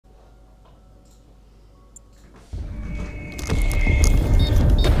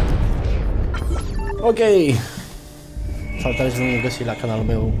Ok. Salutare și bine găsit la canalul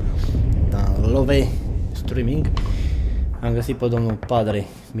meu Love Streaming. Am găsit pe domnul Padre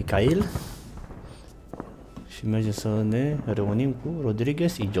Michael și mergem să ne reunim cu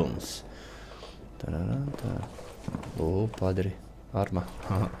Rodriguez și Jones. Oh, Padre, arma.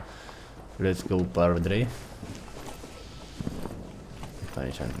 Let's go, Padre.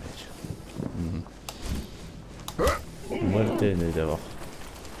 Aici nu merge. Muerte de debajo.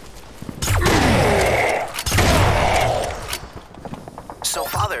 So,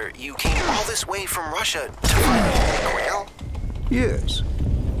 Father, you came all this way from Russia to find the Holy Grail? Yes.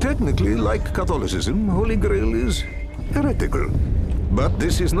 Technically, like Catholicism, Holy Grail is heretical. But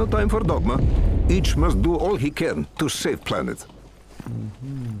this is no time for dogma. Each must do all he can to save planet.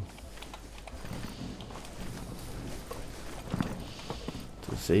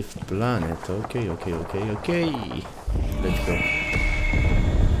 To save planet. Okay. Let's go.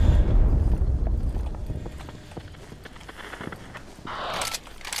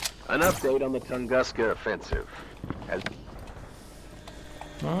 An update on the Tunguska offensive has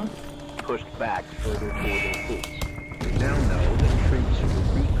pushed back further toward their troops. We now know that troops were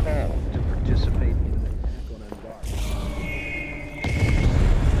recalled to participate in an attack on Anbar.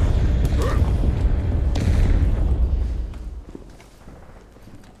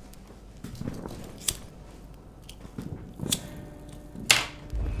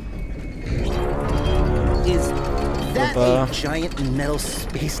 Is that a giant metal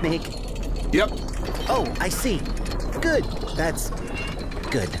space snake? Yep. Oh, I see. Good. That's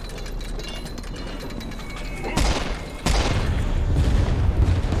good.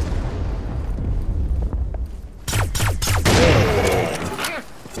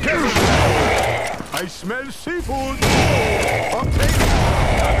 I smell seafood.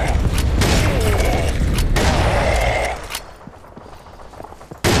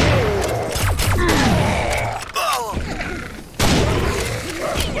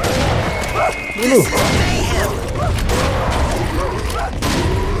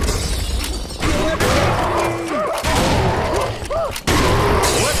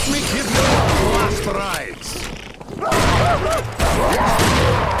 Let me give you last rides.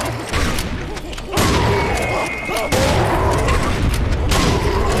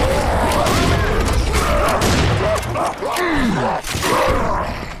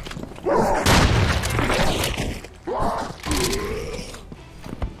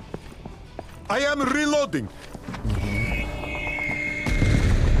 I am reloading.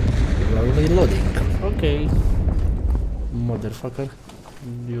 Reloading. Okay. Motherfucker.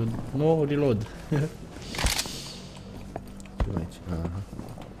 You no reload.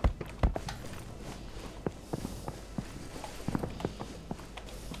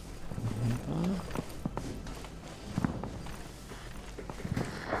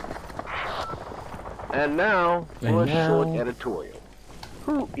 And now, for a short editorial.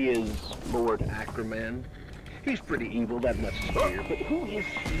 Who is Lord Ackerman? He's pretty evil, that much is clear, but who is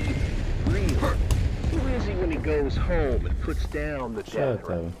he really? Who is he when he goes home and puts down the death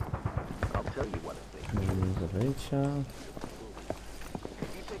ray? I'll tell you what I think.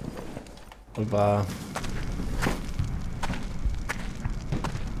 Opa.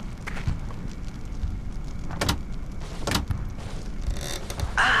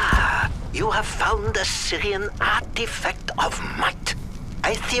 You have found a Syrian artifact of might.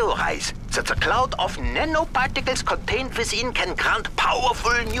 I theorize that the cloud of nanoparticles contained within can grant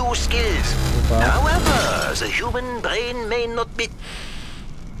powerful new skills. However, the human brain may not be...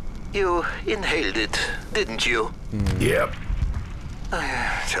 You inhaled it, didn't you? Yep.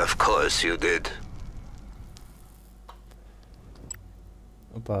 Of course you did.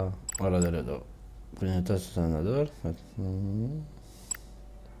 Opa, ăla de redou. Prinetați sanador.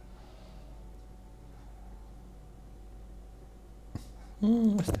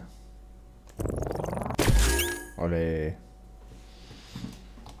 Astea. Ole.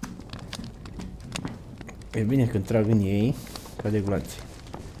 E bine când trag în ei ca de gloanțe.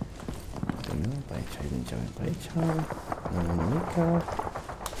 Pe aici, pe aici. Nu nimica.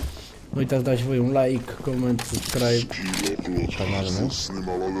 Nu uitați, dați voi un like, comment, subscribe canalul meu.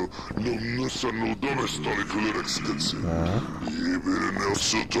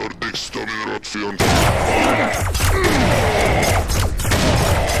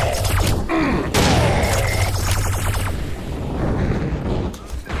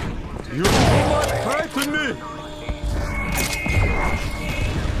 You will not frighten me.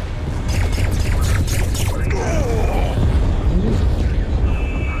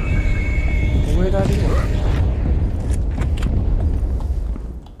 Where are you?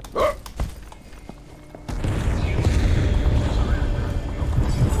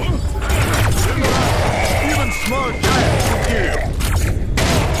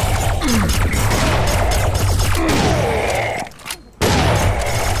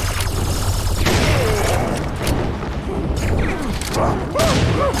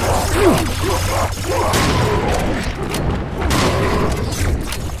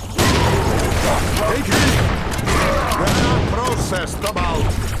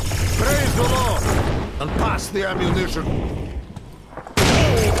 out! Praise the Lord! And pass the ammunition!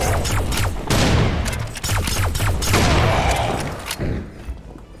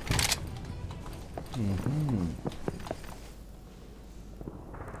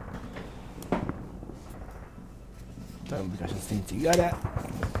 Stai un pic așa sting țigarea,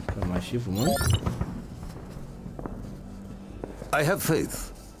 că mai și fumăm. I have faith.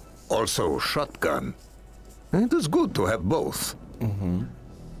 Also shotgun. It is good to have both.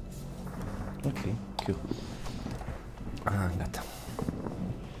 Ok, Q. Gata.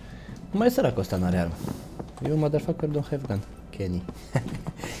 Mai săracul ăsta n-are armă. Eu, motherfucker, don't have gun. Kenny.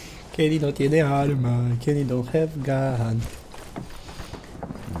 Kenny nu tiene armă. Kenny don't have gun.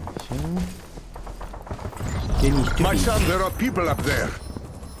 Așa. Kenny stupid. My son, there are people up there.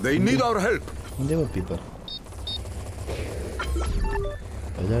 They need our help. Unde mă people?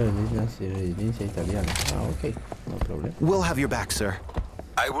 Rezidența italiană. Ah, ok. No problem. We'll have your back, sir.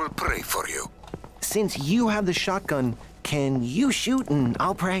 I will pray for you. Since you have the shotgun, can you shoot and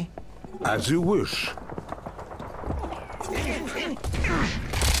I'll pray? As you wish.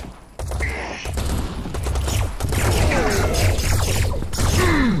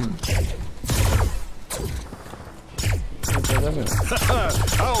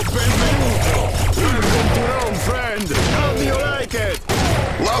 How benvenuto! Welcome to Rome, friend! How do you like it?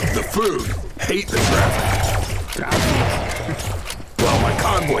 Love the food, hate the traffic. Well, my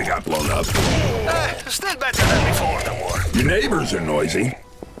convoy got blown up. Still better than before the war. Your neighbors are noisy.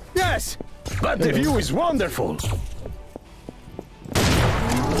 Yes, but the view is wonderful.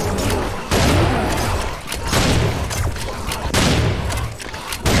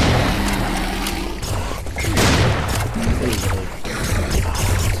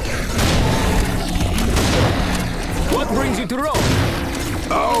 What brings you to Rome?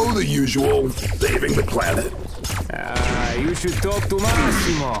 Oh, the usual, saving the planet. You should talk to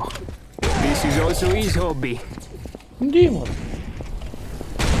Massimo. This is also his hobby. Demon.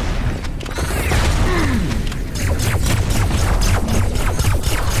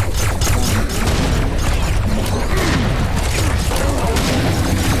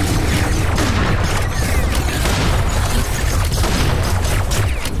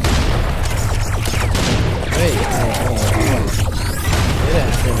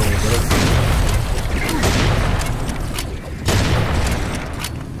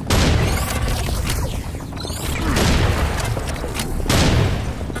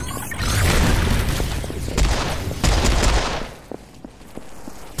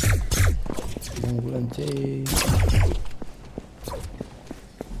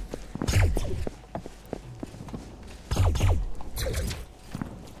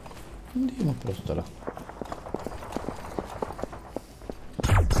 Unde e mă prostul ăla?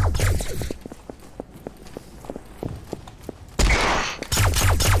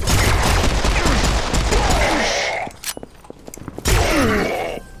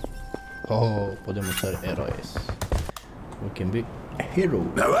 Oh, podemos ser héroes. We can be a hero.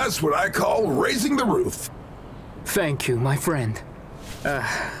 Now that's what I call raising the roof. Thank you, my friend.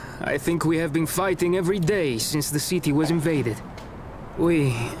 I think we have been fighting every day since the city was invaded.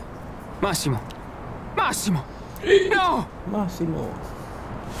 Massimo! Massimo! No! Massimo.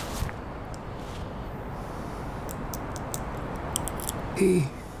 He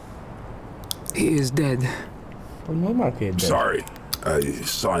is dead. Păi normal că e dead. Sorry, I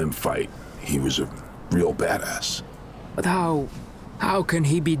saw him fight. He was a real badass. But how can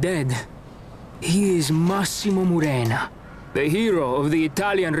he be dead? He is Massimo Murena, the hero of the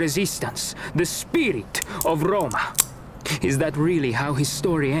Italian resistance, the spirit of Roma. Is that really how his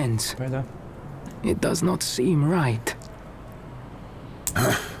story ends? Păi da. It does not seem right.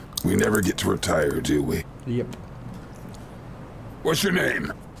 We never get to retire, do we? Yep. What's your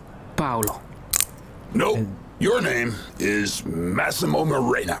name? Paolo. Nope. Your name is Massimo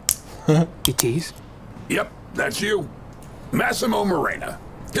Murena. It is? Yep, that's you. Massimo Murena,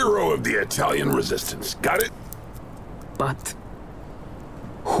 hero of the Italian resistance. Got it? But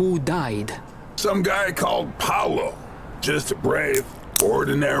who died? Some guy called Paolo. Just a brave,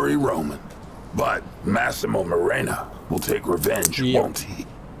 ordinary Roman. But Massimo Murena will take revenge, won't he?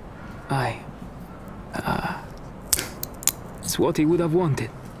 It's what he would have wanted.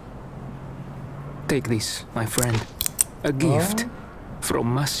 Take this, my friend. A gift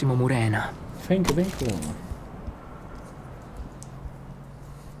from Massimo Murena. Thank you.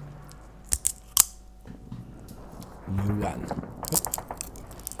 New gun.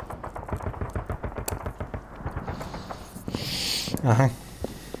 Aha.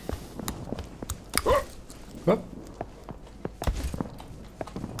 Hop.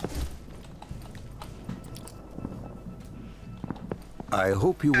 I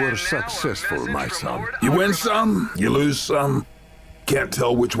hope you were successful, my son. You win some, you lose some. Can't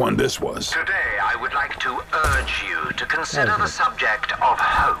tell which one this was. Today, I would like to urge you to consider the subject of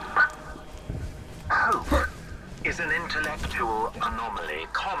hope. Hope is an intellectual anomaly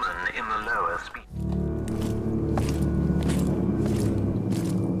common in the lower species.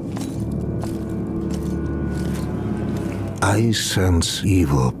 I sense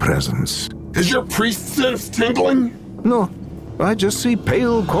evil presence. Is your priest sense tingling? No, I just see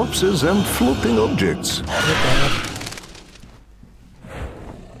pale corpses and floating objects.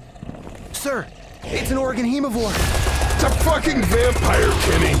 Sir, it's an Oregon hemivore. It's a fucking vampire,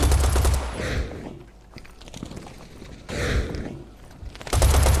 Kenny.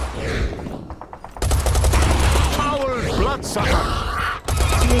 Foul bloodsucker.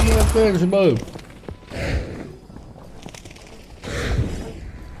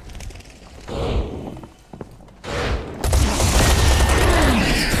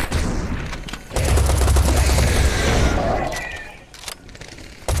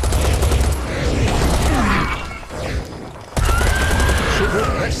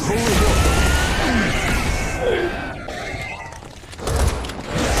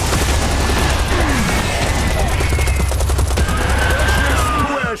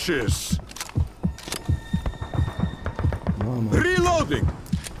 Reloading.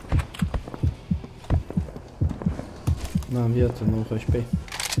 N-am viață, nu HP.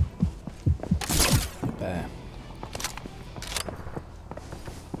 Bă.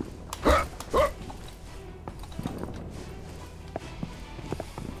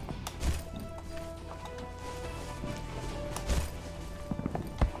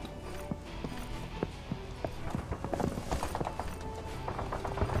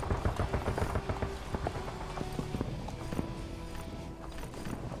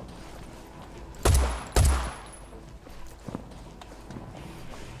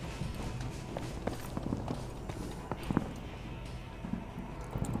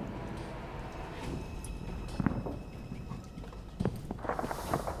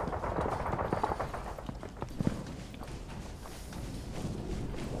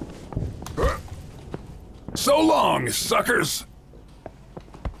 So long, suckers!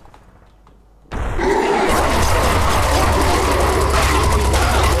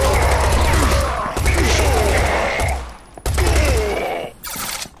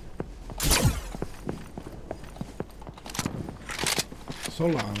 So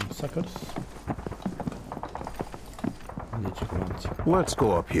long, suckers. Let's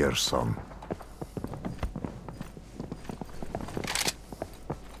go up here some.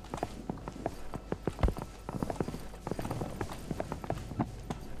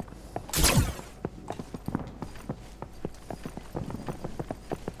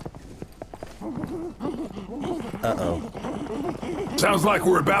 Uh-oh. Sounds like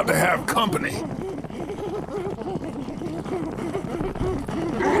we're about to have company.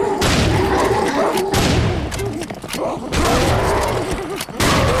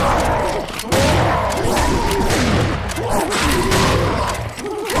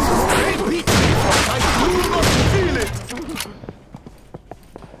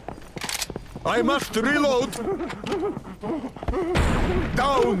 I must reload!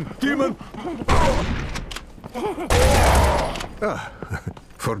 Down, demon!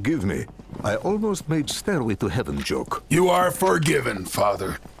 Forgive me. I almost made Stairway to Heaven joke. You are forgiven,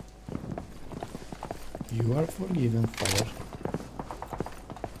 Father. You are forgiven, Father.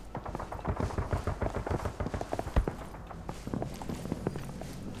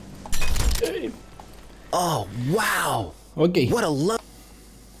 Oh, wow! Okay. What a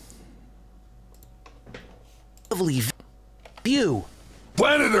lovely view!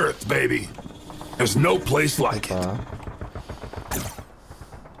 Planet Earth, baby! There's no place like it.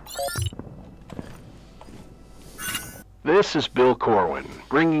 This is Bill Corwin,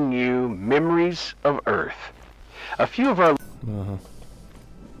 bringing you Memories of Earth. A few of our...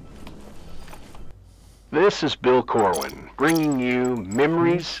 This is Bill Corwin, bringing you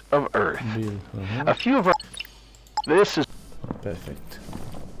Memories of Earth. A few of our... This is... Perfect.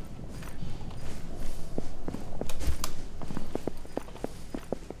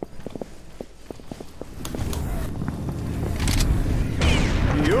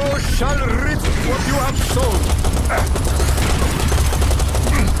 You shall reap what you have sown!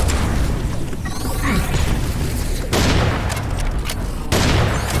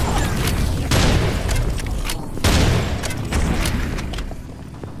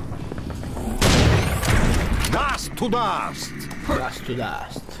 Dust to dust! Dust to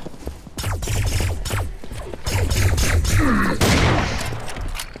dust.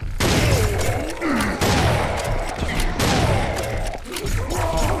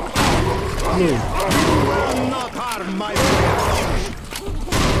 Blue. Not harm my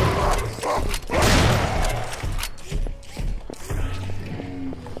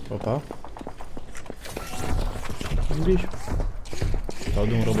Opa. Gdzieś. To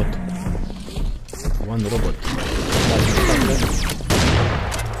un robot. One robot.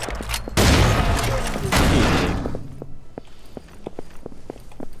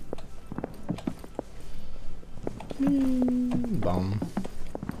 Bam.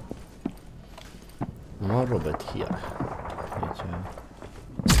 One robot here.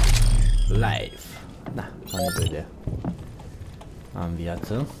 Live. Da, am nevoie. Am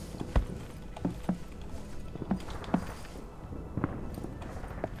viață.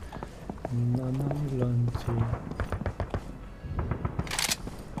 N-am lanțe.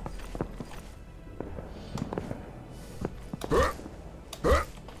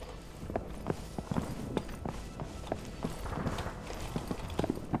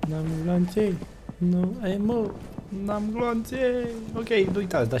 N-am lanțe. Nu ammo. N-am lanțe. Ok, nu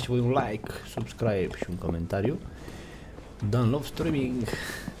uitați, dați voi un like, subscribe și un comentariu. Dan Love Streaming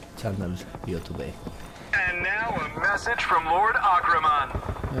channel YouTube. And now a message from Lord Akraman.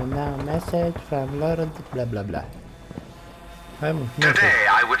 And now a message from Lord blah blah blah. Today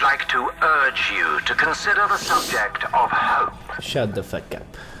I would like to urge you to consider the subject of hope. Shut the fuck up.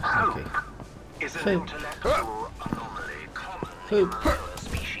 Okay. Is an intellectual anomaly common in our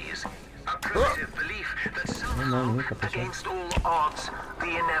species. A primitive belief that somehow, against all odds,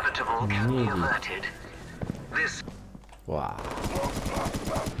 the inevitable can be averted. This Wow.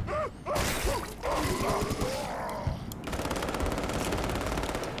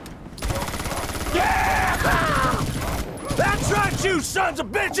 That's right, you sons of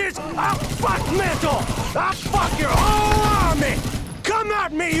bitches! I'll fuck mental! I'll fuck your whole army! Come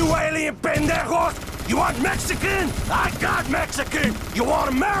at me, you alien pendejos! You want Mexican? I got Mexican! You want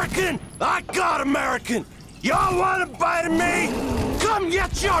American? I got American! Y'all want a bite of me? Come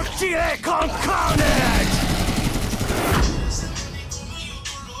get your chile con carnage!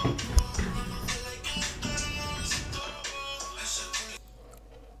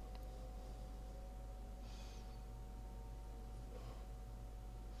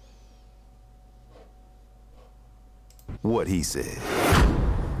 What he said.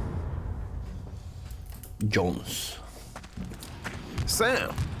 Jones.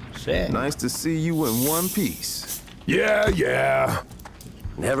 Sam, Sam. nice to see you in one piece. Yeah.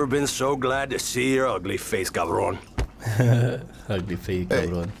 Never been so glad to see your ugly face, cabron. Ugly face, Hey,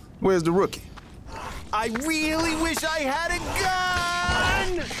 cabron. where's the rookie? I really wish I had a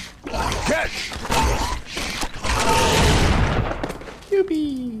gun! Catch!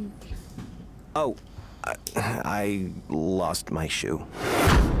 Yuppie. Oh, I lost my shoe.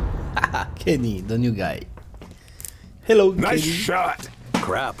 Kenny, the new guy. Hello, Nice Kenny. shot!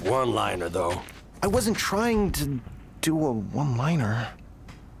 Crap one-liner, though. I wasn't trying to do a one-liner.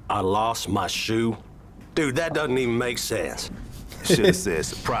 I lost my shoe? Dude, that doesn't even make sense. Should have said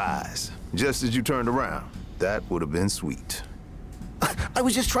surprise. Just as you turned around. That would have been sweet. I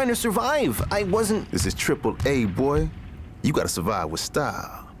was just trying to survive. I wasn't... This is triple A, boy. You gotta survive with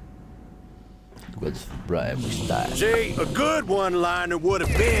style. Good bribe style. See, a good one-liner would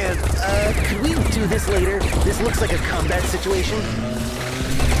have been... Could we do this later? This looks like a combat situation.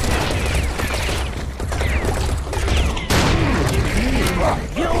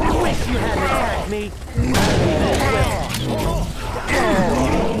 You don't wish you hadn't attacked me.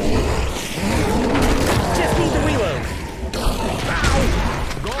 Just need to reload.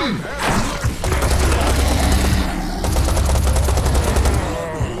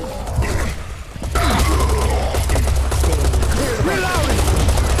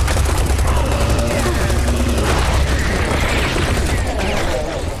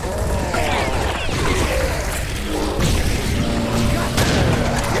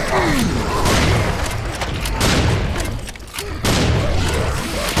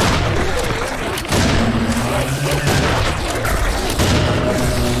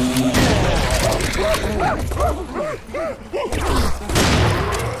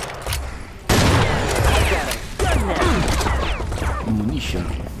 Munition.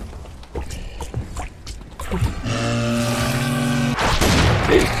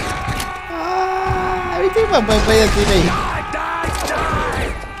 Uite mă, băieții mei.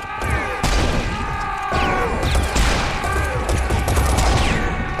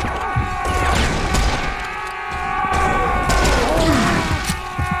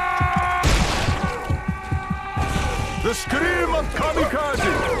 The scream of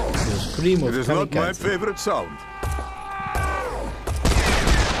kamikaze! The scream of It is not my kamikaze. favorite sound.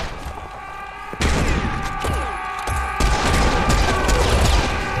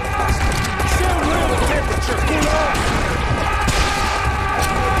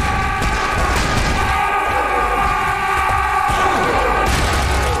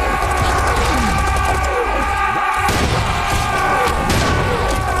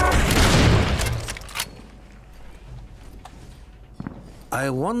 I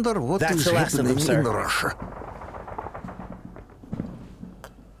wonder what That's is the last of them, happening sir. in Russia.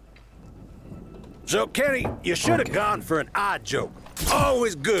 So, Kenny, you should have gone for an odd joke.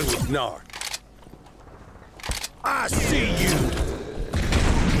 Always good with Nard. I see you.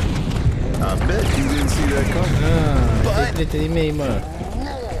 I bet you didn't see that coming. Lite di mig bara.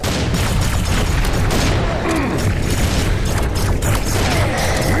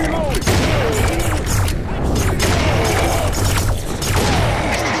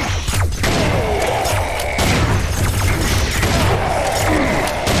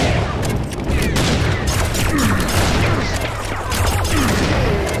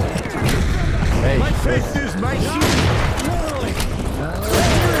 Faith is my shoe.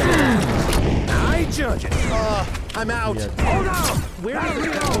 I ain't judging. I'm out. Hold on. Where did we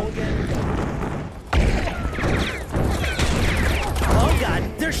go again? Oh God,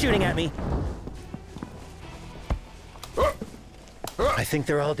 they're shooting at me. I think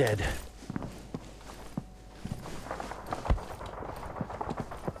they're all dead.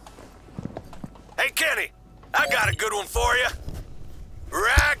 Hey, Kenny, I got a good one for you.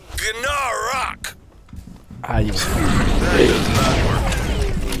 Ragnarok. Aj. That does not work.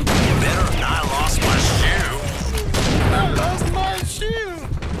 You better not lost my shoe. I lost my shoe.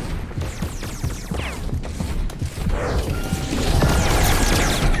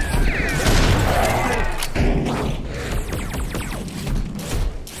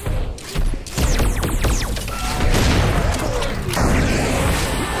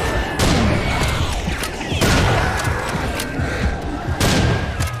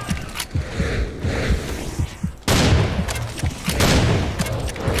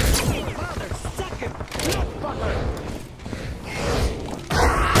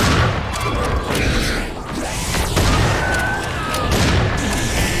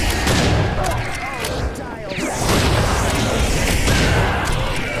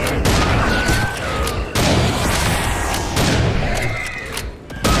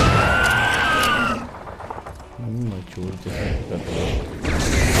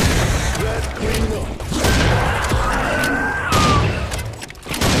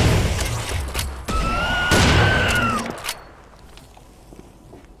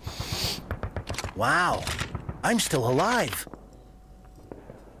 Wow, I'm still alive.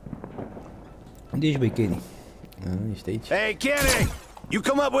 Unde ești, băi, Kenny? Ești aici. Hey, Kenny! You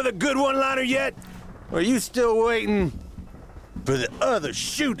come up with a good one-liner yet? Or are you still waiting for the other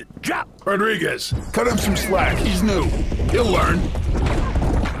shoe to drop? Rodriguez, cut him some slack. He's new. He'll learn.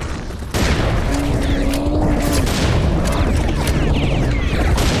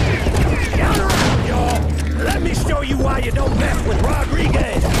 Gather around, y'all! Let me show you why you don't mess with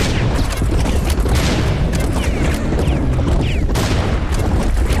Rodriguez!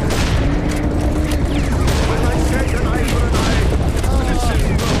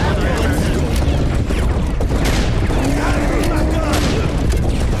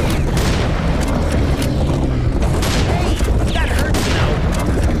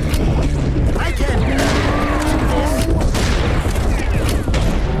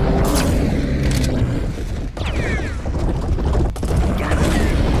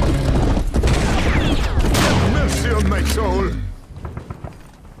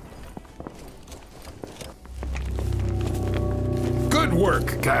 Good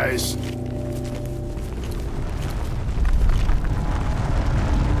work, guys.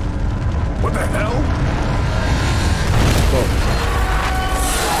 What the hell?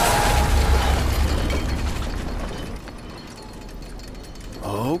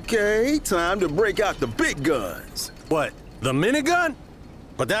 Okay, time to break out the big guns. What, the minigun?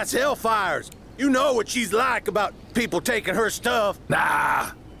 But that's Hellfire's. You know what she's like about people taking her stuff.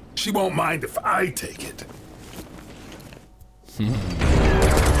 Nah, she won't mind if I take it. Are you going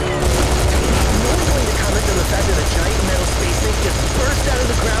to comment on the fact that a giant metal space thing just burst out of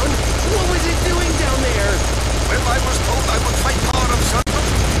the ground? What was it doing down there? Well, I was told I would fight part of something.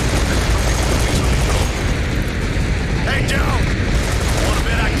 Hey, Joe! Wanna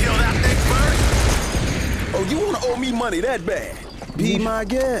bet I kill that thing first? Oh, you wanna owe me money that bad? Be my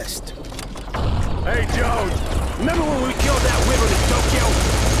guest. Hey, Joe! Remember when we killed that wyvern in Tokyo?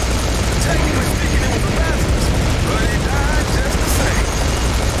 Technically was thinking it was a bastard, but he died just the same.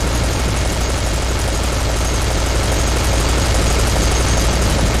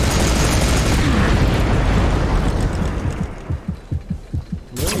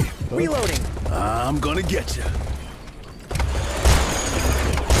 Reloading. I'm gonna get you.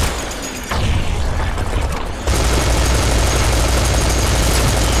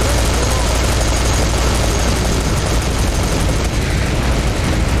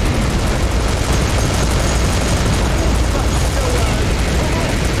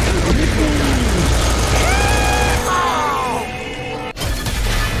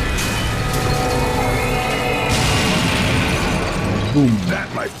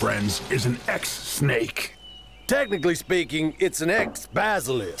 friends, is an ex-snake. Technically speaking, it's an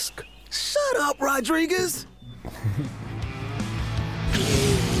ex-basilisk. Shut up, Rodriguez!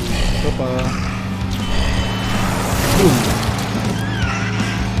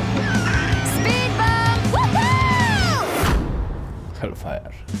 Speed bump! Woohoo!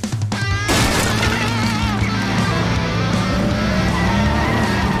 Hellfire.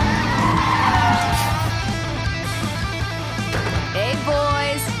 Hey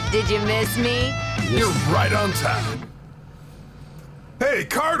boys, did you miss me? You're right on time. Hey,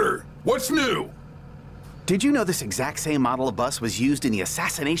 Carter, what's new? Did you know this exact same model of bus was used in the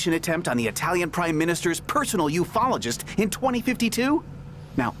assassination attempt on the Italian Prime Minister's personal ufologist in 2052?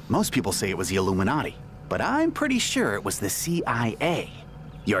 Now, most people say it was the Illuminati, but I'm pretty sure it was the CIA.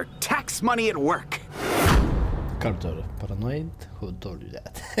 Your tax money at work. Carter, paranoid? Who told you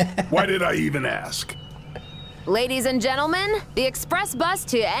that? Why did I even ask? Ladies and gentlemen, the express bus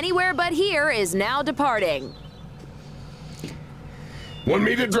to anywhere but here is now departing. Want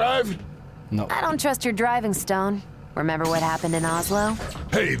me to drive? No. I don't trust your driving, Stone. Remember what happened in Oslo?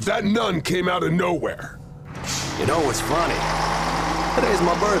 Hey, that nun came out of nowhere. You know what's funny? Today's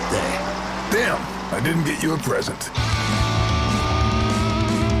my birthday. Damn, I didn't get you a present.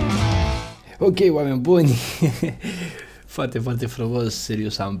 Ok, oameni buni. Foarte, foarte frumos,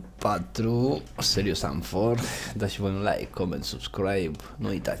 Serious Sam 4, Serious Sam 4. Dați și voi un like, comment, subscribe. Nu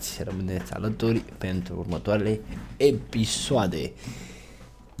uitați, rămâneți alături pentru următoarele episoade.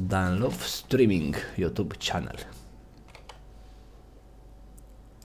 Dan Love Streaming YouTube channel.